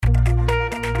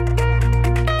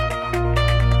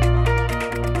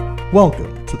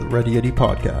Welcome to the Ready Yeti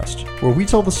Podcast, where we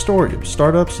tell the story of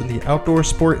startups in the outdoor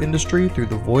sport industry through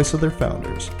the voice of their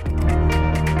founders.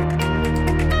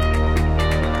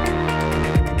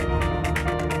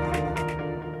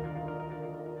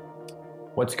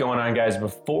 What's going on, guys?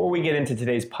 Before we get into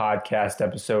today's podcast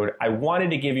episode, I wanted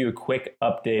to give you a quick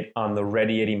update on the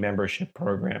Ready Yeti membership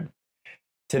program.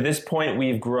 To this point,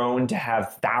 we've grown to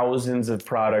have thousands of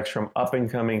products from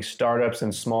up-and-coming startups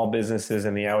and small businesses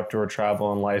in the outdoor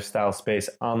travel and lifestyle space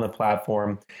on the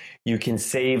platform. You can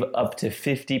save up to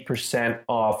 50%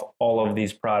 off all of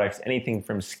these products, anything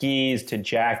from skis to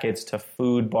jackets to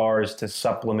food bars to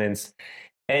supplements.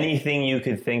 Anything you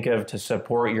could think of to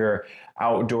support your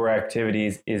outdoor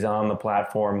activities is on the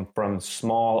platform from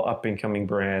small up-and-coming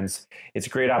brands. It's a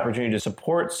great opportunity to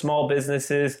support small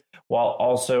businesses while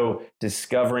also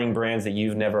discovering brands that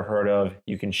you've never heard of.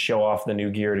 You can show off the new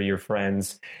gear to your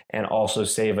friends and also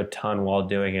save a ton while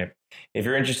doing it. If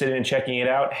you're interested in checking it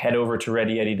out, head over to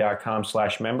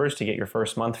readyyeti.com/members to get your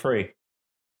first month free.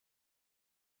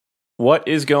 What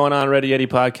is going on, Ready Yeti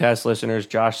podcast listeners?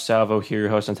 Josh Salvo here, your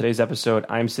host. On today's episode,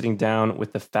 I'm sitting down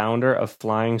with the founder of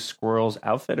Flying Squirrels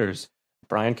Outfitters,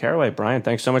 Brian Caraway. Brian,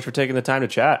 thanks so much for taking the time to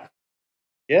chat.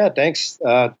 Yeah, thanks.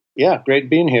 Great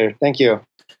being here. Thank you.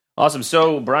 Awesome.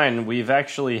 So, Brian, we've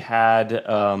actually had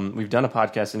we've done a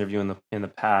podcast interview in the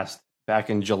past,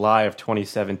 back in July of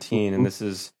 2017, and this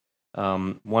is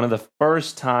one of the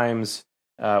first times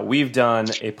we've done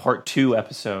a part 2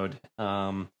 episode.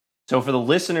 So for the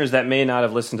listeners that may not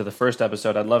have listened to the first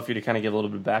episode, I'd love for you to kind of give a little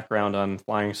bit of background on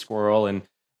Flying Squirrel and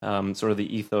sort of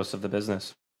the ethos of the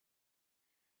business.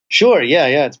 Sure.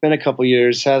 Yeah. It's been a couple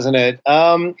years, hasn't it?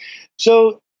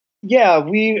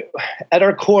 We at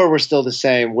our core, we're still the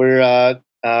same.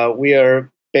 We are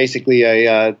basically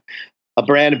a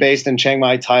brand based in Chiang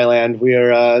Mai, Thailand. We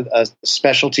are a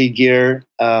specialty gear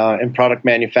and product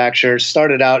manufacturer.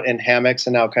 Started out in hammocks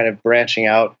and now kind of branching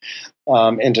out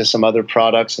into some other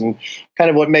products. And kind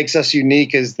of what makes us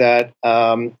unique is that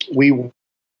we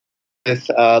with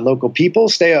local people,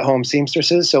 stay-at-home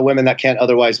seamstresses, so women that can't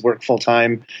otherwise work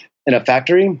full-time in a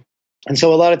factory. And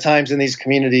so a lot of times in these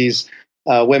communities,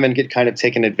 women get kind of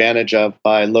taken advantage of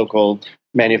by local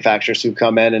manufacturers who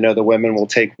come in and know the women will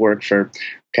take work for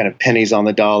kind of pennies on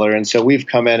the dollar. And so we've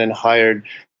come in and hired,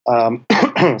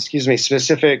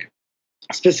 specific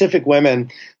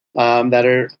women that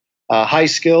are high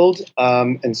skilled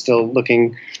and still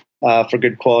looking for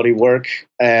good quality work.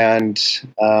 And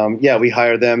we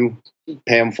hire them,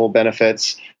 pay them full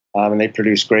benefits, and they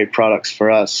produce great products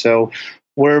for us. So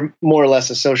we're more or less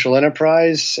a social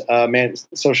enterprise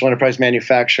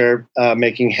manufacturer,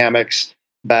 making hammocks,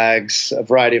 bags, a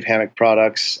variety of hammock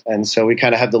products. And so we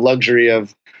kind of have the luxury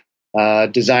of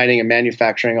designing and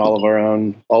manufacturing all of our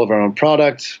own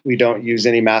product. We don't use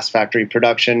any mass factory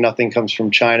production. Nothing comes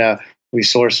from China. We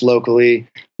source locally,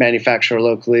 manufacture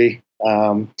locally.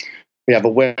 We have a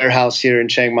warehouse here in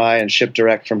Chiang Mai and ship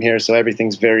direct from here. So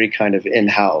everything's very kind of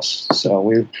in-house. So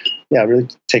we really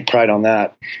take pride on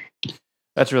that.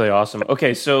 That's really awesome.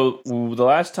 Okay, so the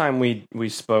last time we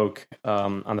spoke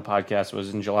on the podcast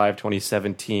was in July of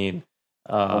 2017.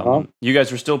 You guys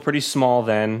were still pretty small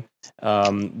then.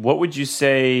 What would you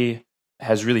say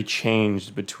has really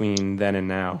changed between then and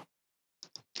now?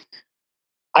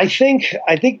 I think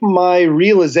my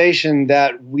realization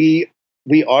that we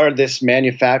are this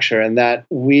manufacturer and that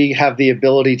we have the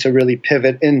ability to really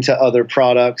pivot into other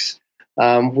products.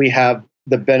 We have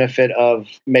the benefit of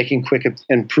making quick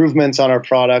improvements on our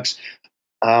products.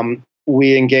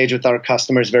 We engage with our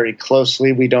customers very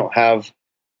closely. We don't have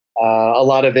a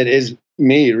lot of it is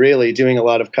me really doing a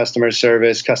lot of customer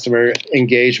service, customer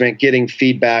engagement, getting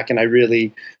feedback, and I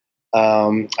really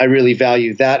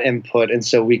value that input. And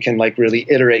so we can really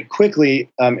iterate quickly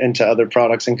into other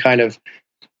products and kind of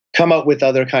come up with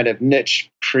other kind of niche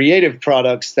creative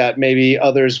products that maybe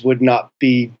others would not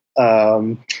be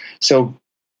so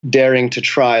daring to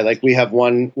try. Like we have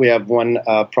one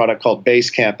product called Base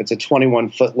Camp. It's a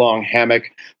 21-foot long hammock.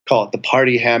 Call it the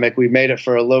party hammock. We made it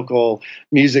for a local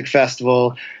music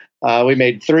festival. We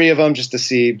made 3 of them just to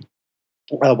see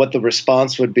what the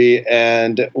response would be,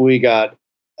 and we got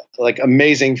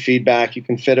amazing feedback. You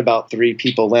can fit about 3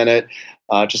 people in it.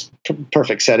 Just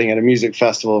perfect setting at a music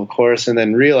festival, of course. And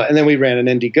then we ran an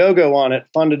Indiegogo on it,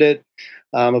 funded it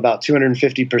about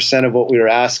 250% of what we were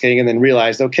asking, and then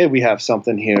realized, okay, we have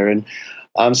something here. And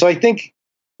so I think,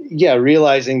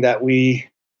 realizing that we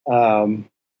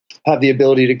have the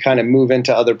ability to kind of move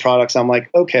into other products, I'm like,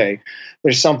 okay,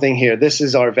 there's something here. This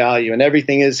is our value, and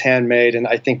everything is handmade. And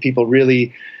I think people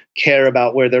really care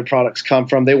about where their products come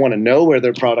from. They want to know where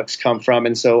their products come from.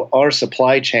 And so our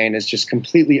supply chain is just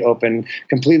completely open,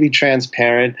 completely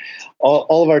transparent.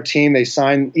 All of our team, they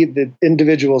sign, the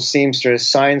individual seamstress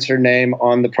signs her name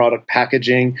on the product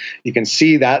packaging. You can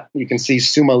see that. You can see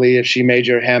Suma Lee if she made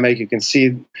your hammock. You can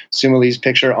see Suma Lee's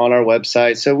picture on our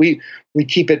website. So we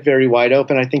keep it very wide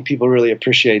open. I think people really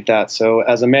appreciate that. So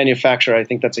as a manufacturer, I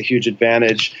think that's a huge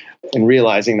advantage in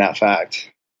realizing that fact.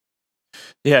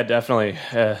 Yeah, definitely.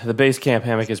 The base camp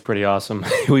hammock is pretty awesome.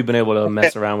 We've been able to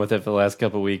mess around with it for the last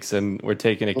couple of weeks, and we're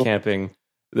taking it camping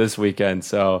this weekend.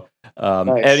 So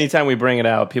nice. Anytime we bring it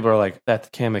out, people are like, that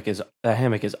hammock is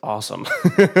awesome.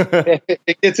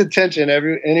 It gets attention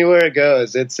anywhere it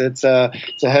goes. It's a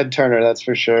head turner, that's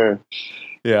for sure.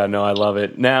 Yeah, no, I love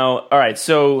it. Now, all right,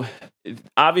 so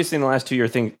obviously in the last 2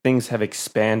 years, things have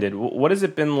expanded. What has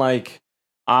it been like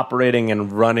operating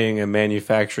and running a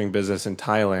manufacturing business in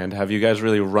Thailand? Have you guys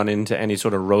really run into any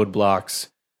sort of roadblocks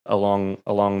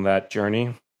along that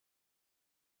journey?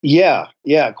 Yeah,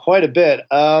 quite a bit.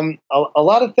 A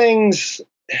lot of things,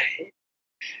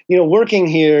 working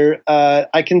here,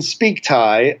 I can speak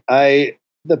Thai.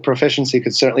 The proficiency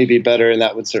could certainly be better, and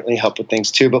that would certainly help with things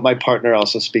too. But my partner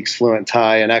also speaks fluent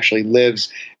Thai and actually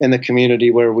lives in the community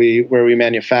where we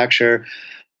manufacture.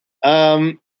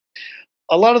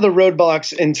 A lot of the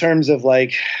roadblocks in terms of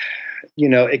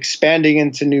expanding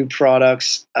into new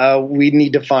products, we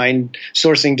need to find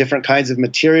sourcing different kinds of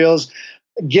materials,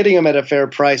 getting them at a fair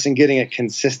price, and getting it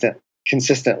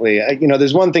consistently.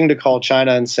 There's one thing to call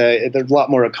China and say they're a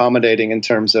lot more accommodating in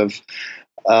terms of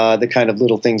the kind of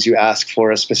little things you ask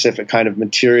for a specific kind of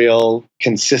material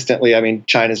consistently. I mean,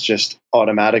 China's just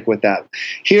automatic with that.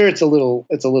 Here, it's a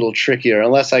little trickier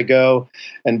unless I go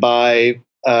and buy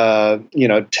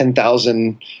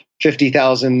 10,000,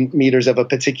 50,000 meters of a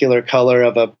particular color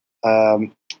of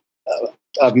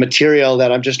material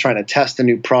that I'm just trying to test a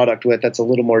new product with. That's a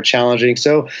little more challenging.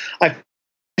 So I find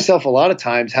myself a lot of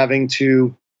times having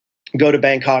to go to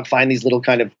Bangkok, find these little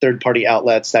kind of third-party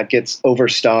outlets that gets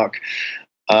overstock.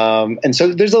 And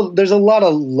so there's a lot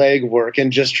of legwork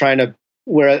in just trying to,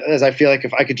 whereas I feel like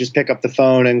if I could just pick up the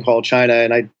phone and call China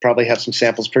and I'd probably have some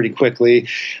samples pretty quickly,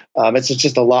 it's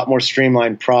just a lot more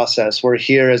streamlined process. Where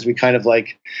here, as we kind of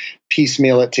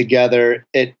piecemeal it together,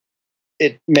 it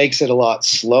makes it a lot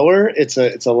slower. It's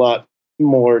a lot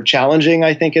more challenging,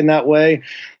 I think, in that way.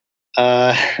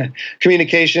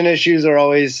 Communication issues are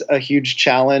always a huge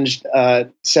challenge.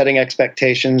 Setting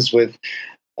expectations with,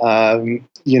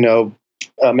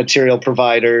 material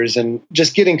providers and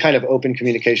just getting kind of open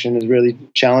communication is really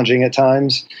challenging at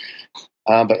times.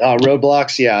 But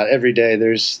roadblocks, yeah, every day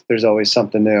there's always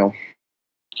something new.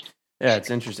 Yeah, it's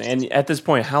interesting. And at this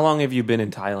point, how long have you been in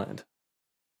Thailand?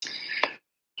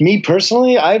 Me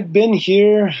personally, I've been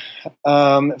here.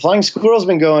 Flying Squirrel's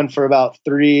been going for about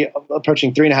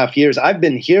approaching 3.5 years. I've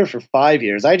been here for 5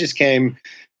 years. I just came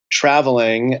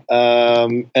traveling,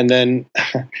 and then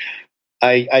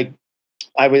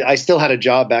I still had a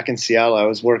job back in Seattle. I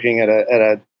was working at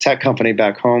a tech company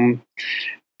back home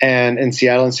and in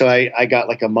Seattle. And so I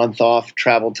got a month off,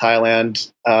 traveled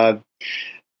Thailand.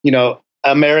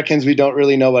 Americans, we don't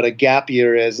really know what a gap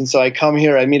year is. And so I come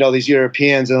here, I meet all these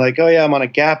Europeans and oh yeah, I'm on a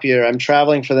gap year. I'm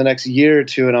traveling for the next year or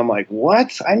two. And I'm like,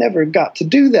 what? I never got to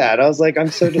do that. I was like, I'm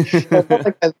so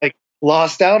I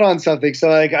lost out on something.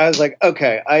 So I was like,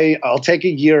 okay, I'll take a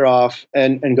year off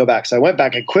and go back. So I went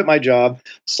back, I quit my job,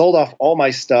 sold off all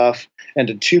my stuff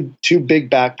into two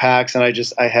big backpacks. And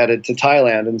I headed to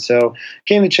Thailand. And so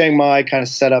came to Chiang Mai, kind of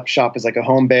set up shop as a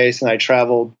home base. And I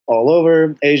traveled all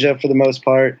over Asia for the most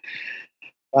part.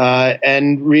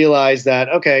 And realized that,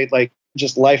 okay,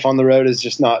 just life on the road is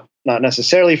just not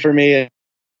necessarily for me.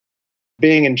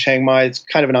 Being in Chiang Mai, it's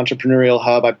kind of an entrepreneurial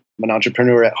hub. I'm an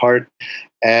entrepreneur at heart.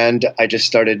 And I just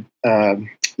started,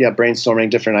 brainstorming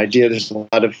different ideas. There's a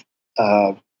lot of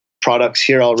products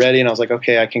here already. And I was like,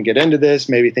 okay, I can get into this,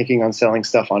 maybe thinking on selling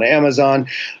stuff on Amazon.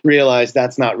 Realized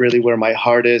that's not really where my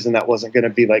heart is. And that wasn't going to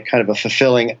be kind of a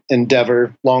fulfilling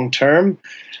endeavor long term.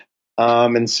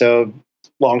 And so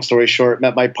long story short,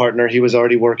 met my partner. He was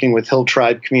already working with Hill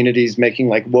Tribe communities, making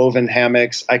woven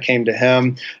hammocks. I came to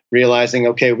him realizing,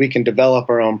 okay, we can develop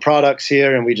our own products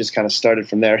here. And we just kind of started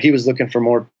from there. He was looking for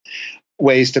more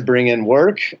ways to bring in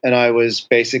work. And I was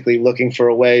basically looking for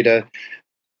a way to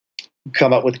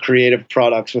come up with creative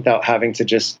products without having to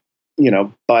just,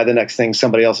 buy the next thing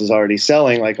somebody else is already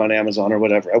selling, on Amazon or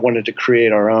whatever. I wanted to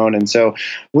create our own. And so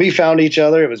we found each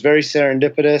other. It was very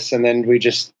serendipitous. And then we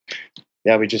just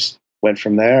went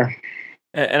from there.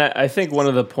 And I think one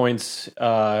of the points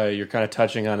you're kind of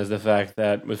touching on is the fact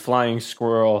that with Flying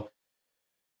Squirrel,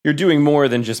 you're doing more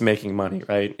than just making money,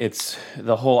 right? It's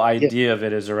the whole idea of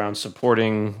it is around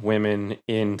supporting women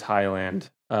in Thailand.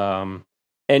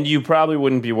 And you probably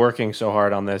wouldn't be working so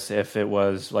hard on this if it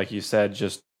was, like you said,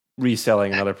 just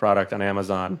reselling another product on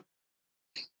Amazon.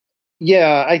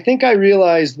 Yeah, I think I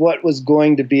realized what was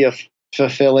going to be a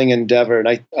fulfilling endeavor. And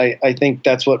I think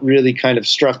that's what really kind of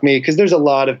struck me, because there's a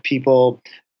lot of people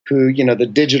who, you know, the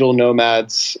digital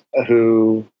nomads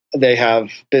who they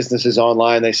have businesses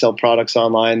online, they sell products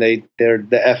online, they're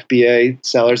the FBA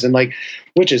sellers, and like,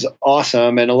 which is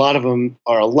awesome. And a lot of them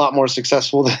are a lot more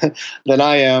successful than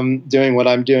I am doing what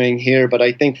I'm doing here. But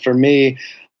I think for me,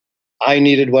 I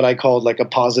needed what I called like a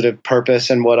positive purpose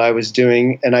in what I was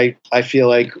doing. And I feel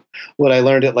like what I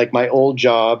learned at like my old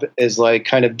job is like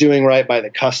kind of doing right by the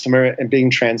customer and being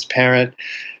transparent,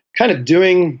 kind of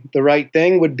doing the right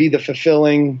thing would be the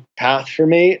fulfilling path for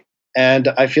me. And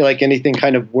I feel like anything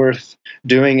kind of worth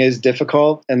doing is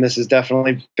difficult. And this is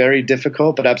definitely very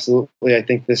difficult, but absolutely, I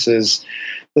think this is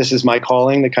my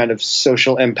calling. The kind of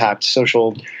social impact,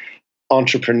 social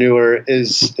entrepreneur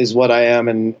is what I am.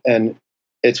 And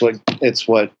it's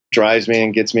what drives me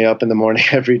and gets me up in the morning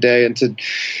every day and to,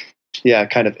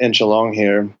 kind of inch along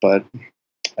here. But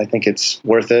I think it's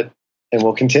worth it and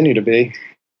will continue to be.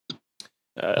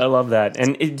 I love that.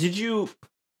 And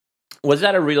was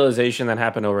that a realization that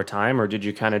happened over time, or did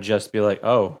you kind of just be like,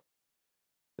 oh,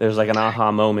 there's like an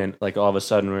aha moment, like all of a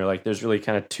sudden where you're like, there's really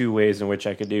kind of two ways in which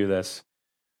I could do this?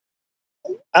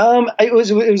 It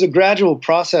was a gradual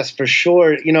process for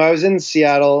sure. You know, I was in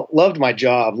Seattle, loved my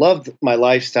job, loved my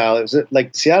lifestyle. It was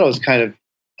like Seattle was kind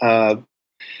of,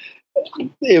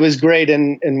 it was great.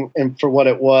 And for what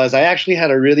it was, I actually had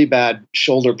a really bad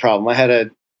shoulder problem. I had a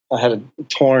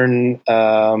torn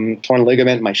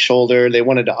ligament in my shoulder. They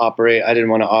wanted to operate. I didn't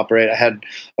want to operate. I had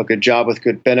a good job with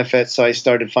good benefits. So I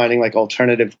started finding like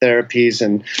alternative therapies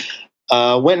and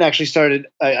went and actually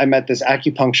I met this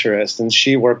acupuncturist, and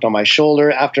she worked on my shoulder.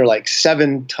 After like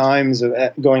 7 times of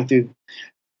going through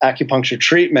acupuncture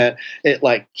treatment, it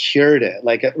like cured it.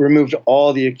 Like it removed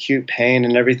all the acute pain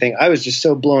and everything. I was just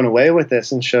so blown away with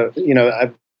this. And so, you know,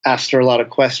 I asked her a lot of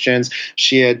questions.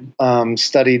 She had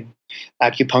studied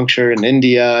acupuncture in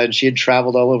India, and she had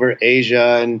traveled all over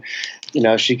Asia, and you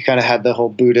know, she kind of had the whole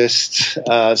Buddhist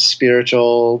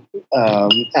spiritual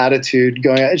attitude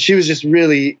going on. She was just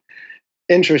really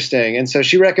interesting. And so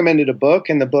she recommended a book,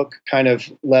 and the book kind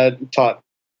of taught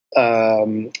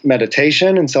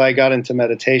meditation. And so I got into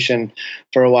meditation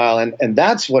for a while, and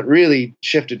that's what really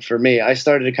shifted for me. I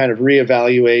started to kind of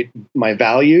reevaluate my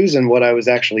values and what I was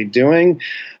actually doing.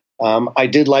 I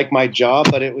did like my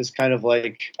job, but it was kind of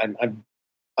like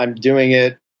I'm doing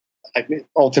it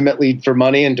ultimately for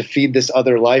money and to feed this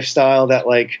other lifestyle that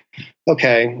like,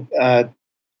 okay,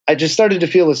 I just started to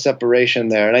feel a separation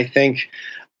there. And I think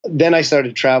then I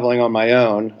started traveling on my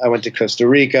own. I went to Costa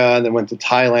Rica and then went to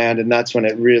Thailand, and that's when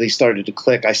it really started to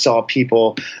click. I saw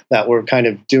people that were kind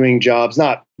of doing jobs,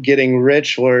 not getting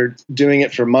rich or doing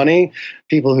it for money,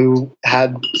 people who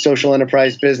had social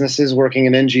enterprise businesses, working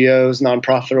in NGOs,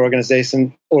 nonprofit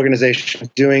organizations,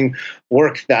 doing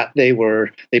work that they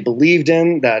believed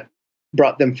in, that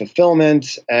brought them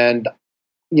fulfillment, and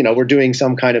you know, were doing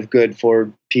some kind of good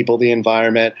for people, the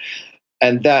environment.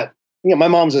 And that, you know, my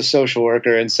mom's a social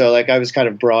worker, and so like I was kind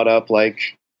of brought up like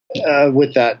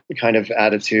with that kind of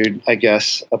attitude, I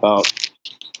guess, about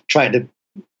trying to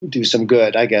do some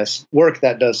good, I guess, work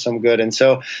that does some good. And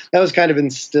so that was kind of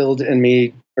instilled in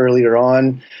me earlier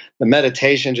on. The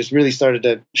meditation just really started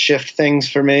to shift things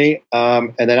for me.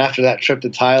 And then after that trip to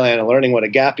Thailand and learning what a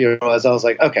gap year was, I was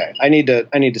like, okay, I need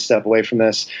to step away from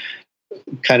this,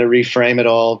 kind of reframe it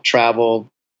all, travel,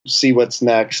 see what's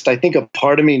next. I think a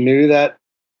part of me knew that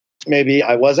maybe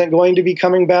I wasn't going to be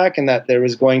coming back and that there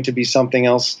was going to be something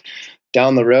else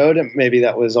down the road. And maybe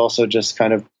that was also just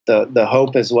kind of the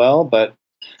hope as well. But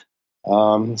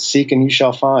seek and you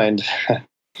shall find.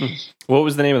 What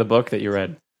was the name of the book that you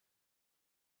read?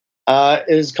 It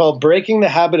is called Breaking the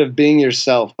Habit of Being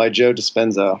Yourself by Joe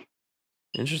Dispenza.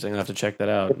 Interesting. I'll have to check that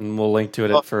out. And we'll link to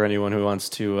it for anyone who wants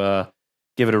to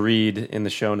give it a read in the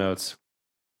show notes.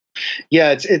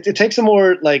 Yeah, it takes a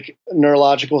more like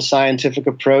neurological scientific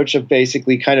approach of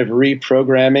basically kind of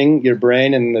reprogramming your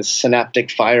brain and the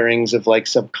synaptic firings of like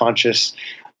subconscious,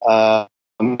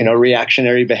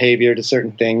 reactionary behavior to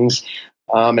certain things,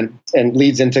 and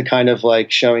leads into kind of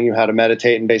like showing you how to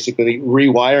meditate and basically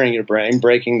rewiring your brain,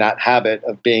 breaking that habit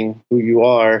of being who you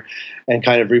are, and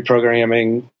kind of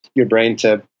reprogramming your brain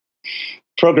to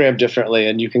program differently,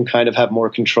 and you can kind of have more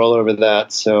control over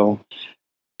that. So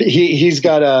he's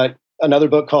got another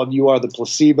book called You Are the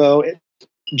Placebo.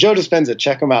 Joe Dispenza,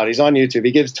 check him out. He's on YouTube.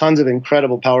 He gives tons of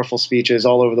incredible, powerful speeches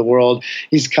all over the world.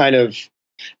 He's kind of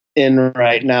in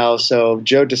right now. So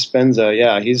Joe Dispenza,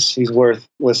 yeah, he's worth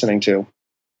listening to.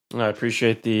 I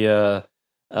appreciate the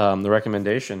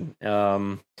recommendation.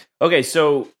 Okay,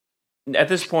 so at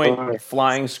this point,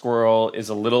 Flying Squirrel is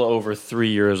a little over 3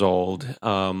 years old.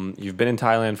 You've been in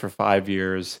Thailand for 5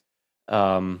 years.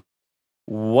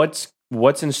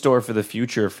 What's in store for the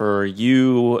future for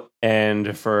you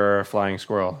and for Flying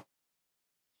Squirrel?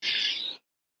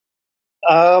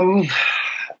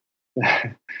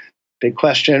 Big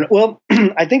question. Well,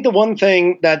 I think the one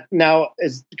thing that now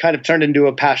is kind of turned into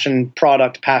a passion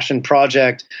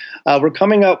project, we're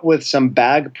coming up with some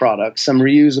bag products, some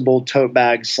reusable tote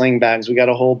bags, sling bags. We got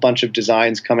a whole bunch of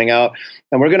designs coming out,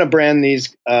 and we're going to brand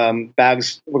these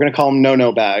bags. We're going to call them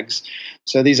no-no bags.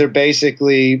 So these are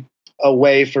basically a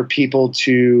way for people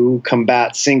to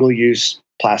combat single-use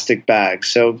plastic bags.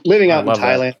 So living out in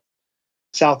Thailand,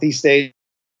 Southeast Asia,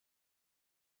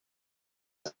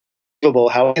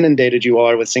 how inundated you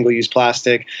are with single-use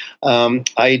plastic.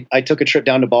 I took a trip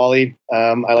down to Bali.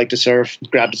 I like to surf,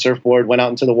 grabbed a surfboard, went out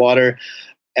into the water,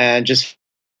 and just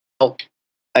felt,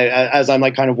 as I'm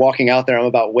like kind of walking out there, I'm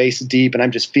about waist deep, and I'm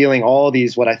just feeling all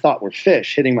these what I thought were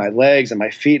fish hitting my legs and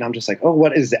my feet. And I'm just like, oh,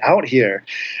 what is out here?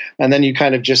 And then you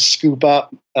kind of just scoop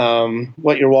up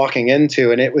what you're walking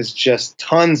into, and it was just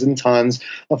tons and tons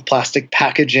of plastic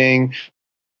packaging,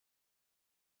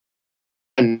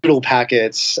 noodle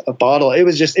packets, a bottle. I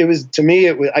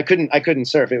couldn't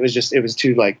surf. It was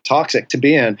too like toxic to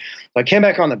be in. So I came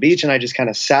back on the beach and I just kind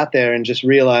of sat there and just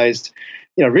realized,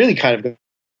 really kind of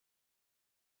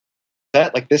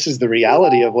that like this is the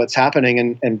reality of what's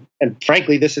happening. And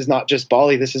frankly, this is not just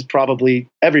Bali. This is probably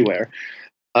everywhere.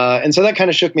 And so that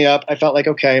kind of shook me up. I felt like,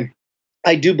 okay,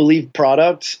 I do believe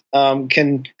product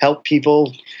can help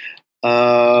people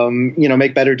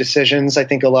make better decisions. I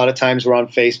think a lot of times we're on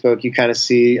Facebook, you kind of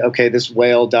see, okay, this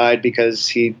whale died because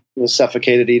he was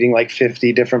suffocated eating like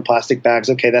 50 different plastic bags.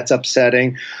 Okay, that's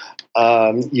upsetting.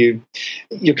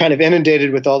 You're kind of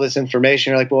inundated with all this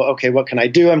information. You're like, well, okay, what can I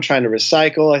do? I'm trying to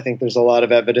recycle. I think there's a lot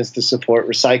of evidence to support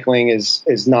recycling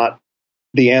is not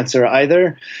the answer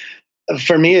either.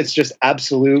 For me, it's just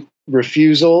absolute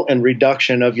refusal and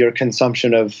reduction of your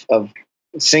consumption of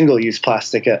single-use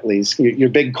plastic, at least your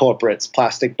big corporates,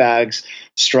 plastic bags,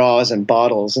 straws, and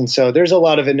bottles. And so there's a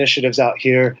lot of initiatives out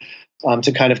here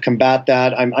to kind of combat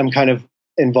that. I'm kind of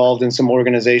involved in some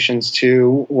organizations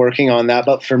too, working on that.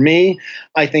 But for me,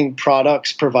 I think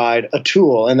products provide a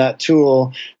tool, and that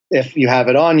tool, if you have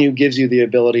it on you, gives you the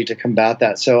ability to combat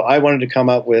that. So I wanted to come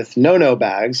up with no-no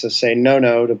bags, so say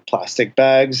no-no to plastic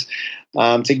bags,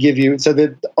 to give you, so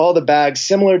that all the bags,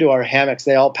 similar to our hammocks,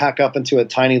 they all pack up into a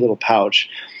tiny little pouch.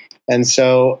 And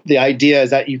so the idea is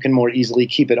that you can more easily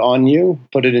keep it on you,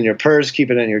 put it in your purse, keep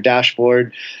it in your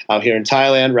dashboard. Out here in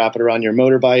Thailand, wrap it around your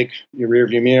motorbike, your rear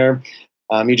view mirror.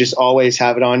 You just always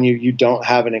have it on you. You don't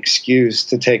have an excuse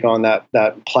to take on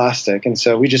that plastic. And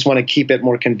so we just want to keep it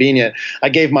more convenient. I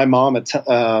gave my mom a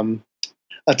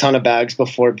ton of bags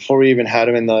before we even had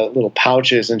them in the little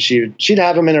pouches, and she'd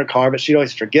have them in her car, but she'd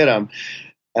always forget them.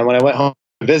 And when I went home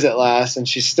to visit last, and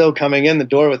she's still coming in the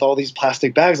door with all these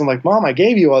plastic bags, I'm like, Mom, I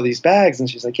gave you all these bags. And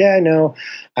she's like, yeah, I know.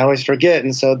 I always forget.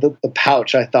 And so the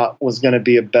pouch I thought was going to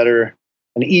be an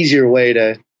easier way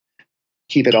to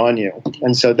keep it on you.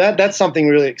 And so that's something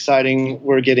really exciting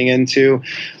we're getting into.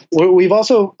 We've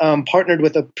also partnered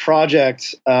with a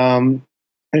project.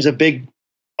 There's a big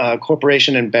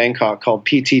corporation in Bangkok called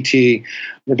PTT.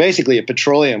 They're basically a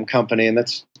petroleum company, and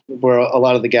that's where a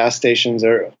lot of the gas stations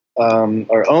are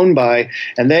owned by.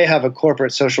 And they have a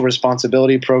corporate social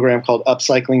responsibility program called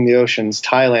Upcycling the Oceans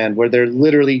Thailand, where they're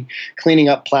literally cleaning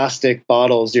up plastic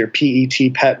bottles, your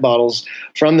PET bottles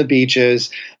from the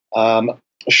beaches,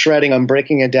 shredding them,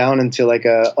 breaking it down into like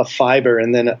a fiber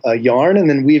and then a yarn, and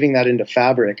then weaving that into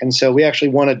fabric. And so we actually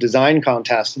won a design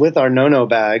contest with our no-no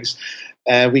bags.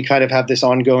 And we kind of have this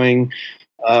ongoing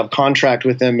contract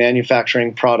with them,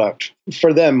 manufacturing product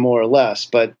for them more or less.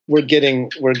 But we're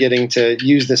getting to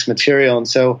use this material. And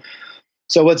so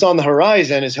what's on the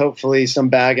horizon is hopefully some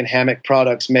bag and hammock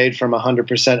products made from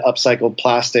 100% upcycled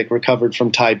plastic recovered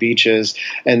from Thai beaches.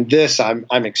 And this I'm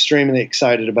extremely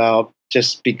excited about,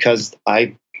 just because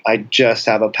I just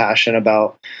have a passion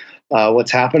about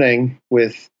what's happening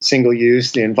with single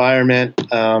use, the environment.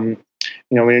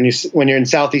 When you're in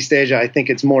Southeast Asia, I think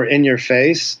it's more in your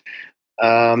face.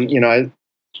 And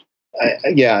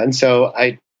so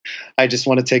I just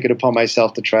want to take it upon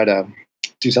myself to try to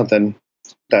do something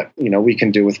that we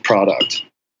can do with product.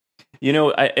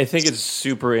 I think it's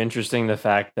super interesting, the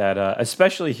fact that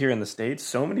especially here in the States,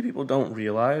 so many people don't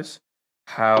realize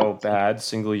how bad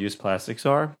single-use plastics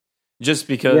are, just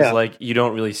because like you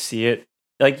don't really see it.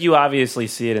 Like you obviously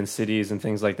see it in cities and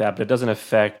things like that, but it doesn't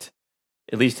affect,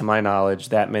 at least to my knowledge,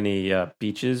 that many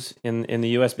beaches in the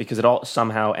U.S. because it all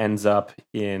somehow ends up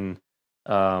in,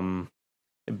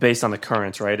 based on the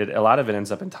currents, right? A lot of it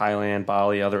ends up in Thailand,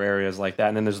 Bali, other areas like that,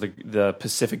 and then there's the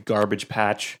Pacific garbage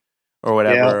patch or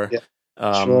whatever.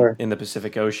 Sure. In the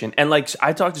Pacific Ocean. And like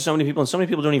I talked to so many people, and so many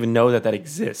people don't even know that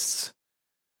exists.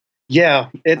 Yeah,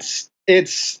 it's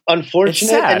unfortunate. It's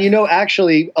sad. And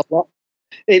actually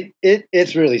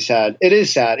it's really sad. It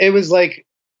is sad. It was like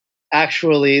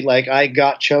actually like I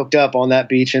got choked up on that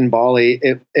beach in Bali.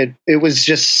 It was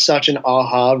just such an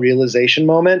aha realization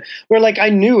moment where like I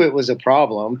knew it was a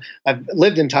problem. I've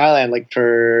lived in Thailand like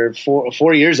for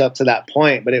 4 years up to that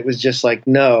point, but it was just like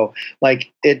no,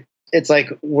 like it's like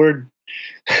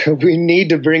we need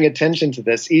to bring attention to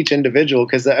this, each individual,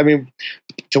 because I mean,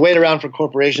 to wait around for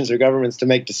corporations or governments to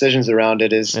make decisions around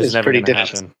it is pretty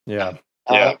difficult. Yeah.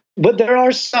 But there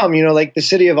are some, like the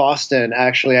city of Austin,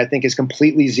 actually, I think is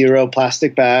completely zero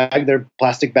plastic bag. They're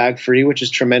plastic bag free, which is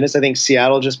tremendous. I think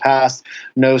Seattle just passed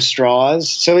no straws.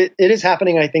 So it is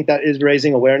happening. I think that is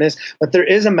raising awareness, but there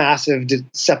is a massive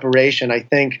separation, I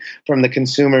think, from the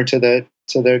consumer to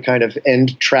their kind of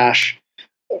end trash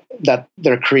that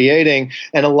they're creating,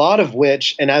 and a lot of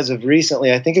which, and as of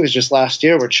recently, I think it was just last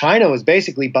year, where China was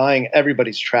basically buying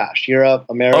everybody's trash, Europe,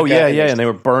 America. Oh yeah, and they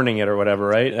were burning it or whatever,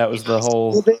 right? That was the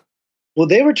whole. Well,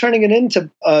 they were turning it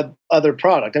into other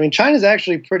product. I mean, China's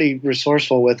actually pretty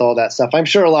resourceful with all that stuff. I'm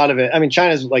sure a lot of it. I mean,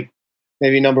 China's like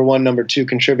maybe number 1, number 2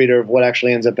 contributor of what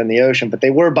actually ends up in the ocean, but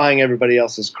they were buying everybody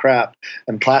else's crap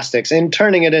and plastics and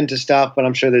turning it into stuff. But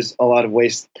I'm sure there's a lot of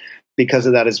waste because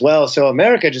of that as well. So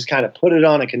America just kind of put it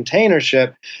on a container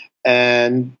ship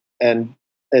and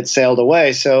it sailed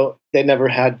away. So they never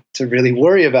had to really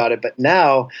worry about it. But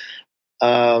now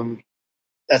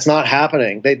that's not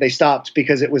happening. They stopped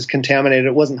because it was contaminated.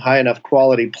 It wasn't high enough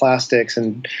quality plastics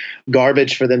and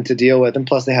garbage for them to deal with. And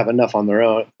plus they have enough on their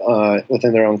own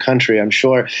within their own country, I'm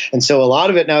sure. And so a lot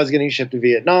of it now is getting shipped to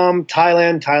Vietnam,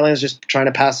 Thailand. Thailand's just trying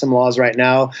to pass some laws right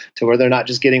now to where they're not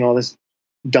just getting all this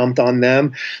dumped on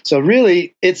them. So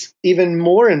really, it's even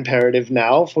more imperative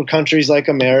now for countries like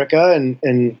America and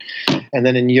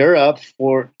then in Europe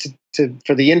for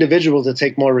the individual to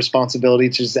take more responsibility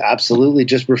to just absolutely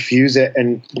just refuse it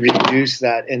and reduce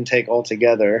that intake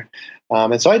altogether.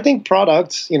 And so I think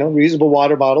products, reusable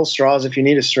water bottles, straws if you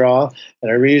need a straw, and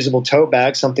a reusable tote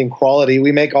bag, something quality.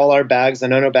 We make all our bags, the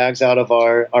No-No bags, out of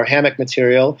our hammock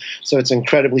material. So it's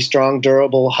incredibly strong,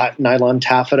 durable, hot nylon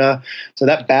taffeta. So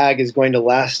that bag is going to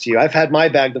last you. I've had my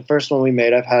bag, the first one we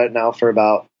made, I've had it now for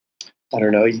about, I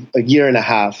don't know, a year and a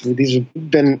half. These have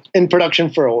been in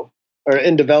production or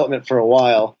in development for a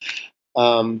while.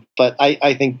 But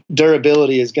I think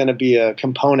durability is going to be a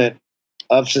component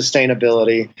of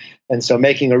sustainability. And so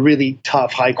making a really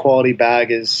tough, high quality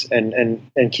bag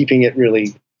and keeping it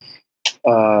really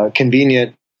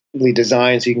conveniently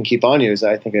designed so you can keep on you is,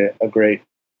 I think, a great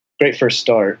first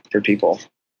start for people.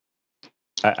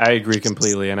 I agree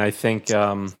completely. And I think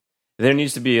there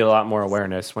needs to be a lot more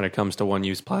awareness when it comes to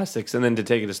one-use plastics. And then to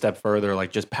take it a step further,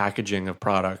 like just packaging of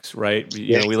products, right?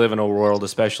 We live in a world,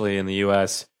 especially in the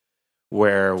U.S.,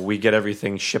 where we get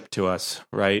everything shipped to us,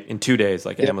 right, in 2 days,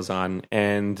 like Amazon.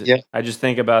 And I just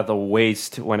think about the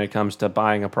waste when it comes to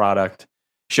buying a product.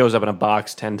 Shows up in a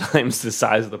box 10 times the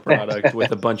size of the product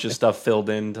with a bunch of stuff filled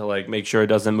in to like make sure it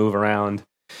doesn't move around.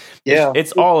 Yeah.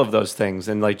 It's all of those things,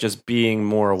 and like just being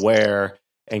more aware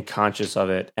and conscious of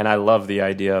it. And I love the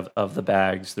idea of the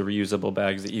bags, the reusable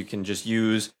bags that you can just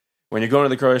use when you're going to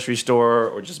the grocery store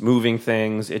or just moving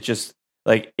things. It just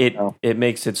like it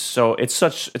makes it so it's a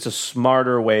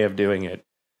smarter way of doing it.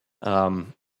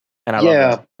 And I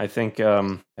love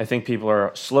that. I think people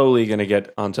are slowly going to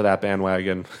get onto that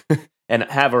bandwagon and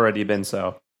have already been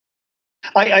so.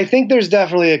 I think there's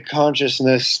definitely a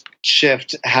consciousness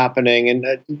shift happening,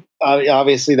 and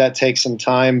obviously that takes some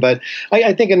time. But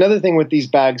I think another thing with these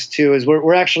bags too is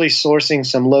we're actually sourcing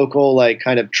some local, like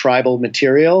kind of tribal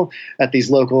material at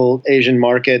these local Asian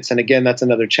markets. And again, that's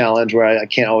another challenge where I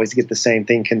can't always get the same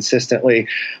thing consistently.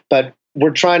 But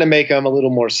we're trying to make them a little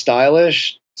more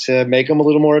stylish, to make them a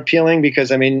little more appealing,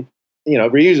 because I mean,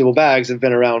 reusable bags have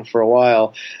been around for a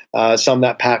while. Some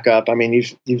that pack up. I mean,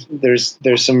 there's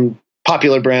some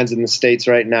popular brands in the States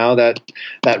right now that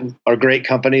are great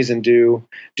companies and do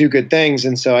good things.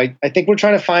 And so I think we're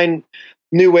trying to find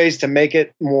new ways to make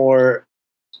it more,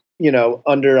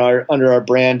 under our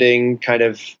branding, kind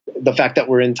of the fact that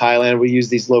we're in Thailand, we use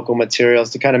these local materials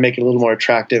to kind of make it a little more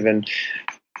attractive. And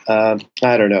I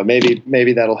don't know,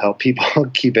 maybe that'll help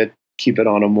people keep it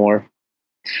on them more.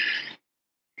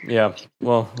 Yeah,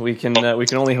 well, we can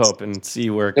only hope and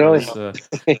see where it goes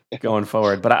going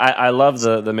forward. But I love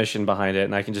the mission behind it,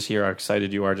 and I can just hear how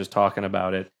excited you are just talking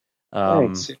about it.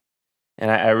 And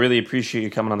I really appreciate you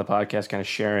coming on the podcast, kind of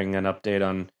sharing an update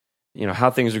on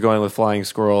how things are going with Flying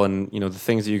Squirrel, and the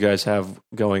things that you guys have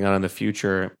going on in the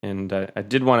future. And I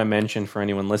did want to mention for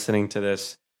anyone listening to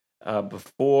this,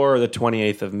 before the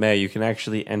 28th of May, you can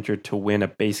actually enter to win a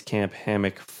base camp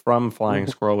hammock from Flying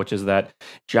Squirrel, which is that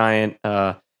giant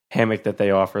hammock that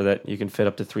they offer that you can fit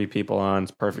up to 3 people on.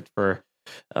 It's perfect for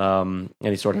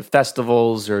any sort of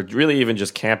festivals, or really even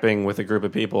just camping with a group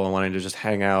of people and wanting to just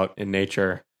hang out in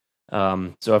nature.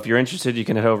 So if you're interested, you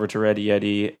can head over to Ready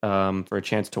Yeti for a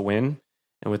chance to win.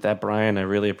 And with that, Brian, I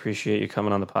really appreciate you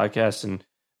coming on the podcast and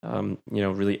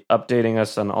really updating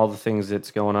us on all the things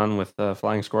that's going on with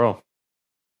Flying Squirrel.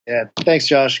 Yeah, thanks,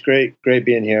 Josh. Great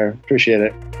being here. Appreciate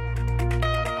it.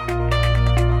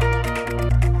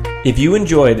 If you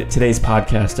enjoyed today's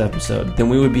podcast episode, then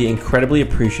we would be incredibly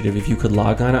appreciative if you could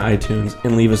log on to iTunes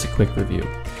and leave us a quick review.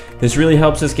 This really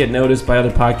helps us get noticed by other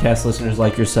podcast listeners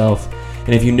like yourself.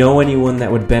 And if you know anyone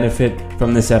that would benefit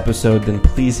from this episode, then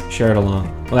please share it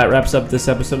along. Well, that wraps up this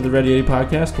episode of the Ready Yeti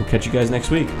Podcast. We'll catch you guys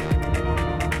next week.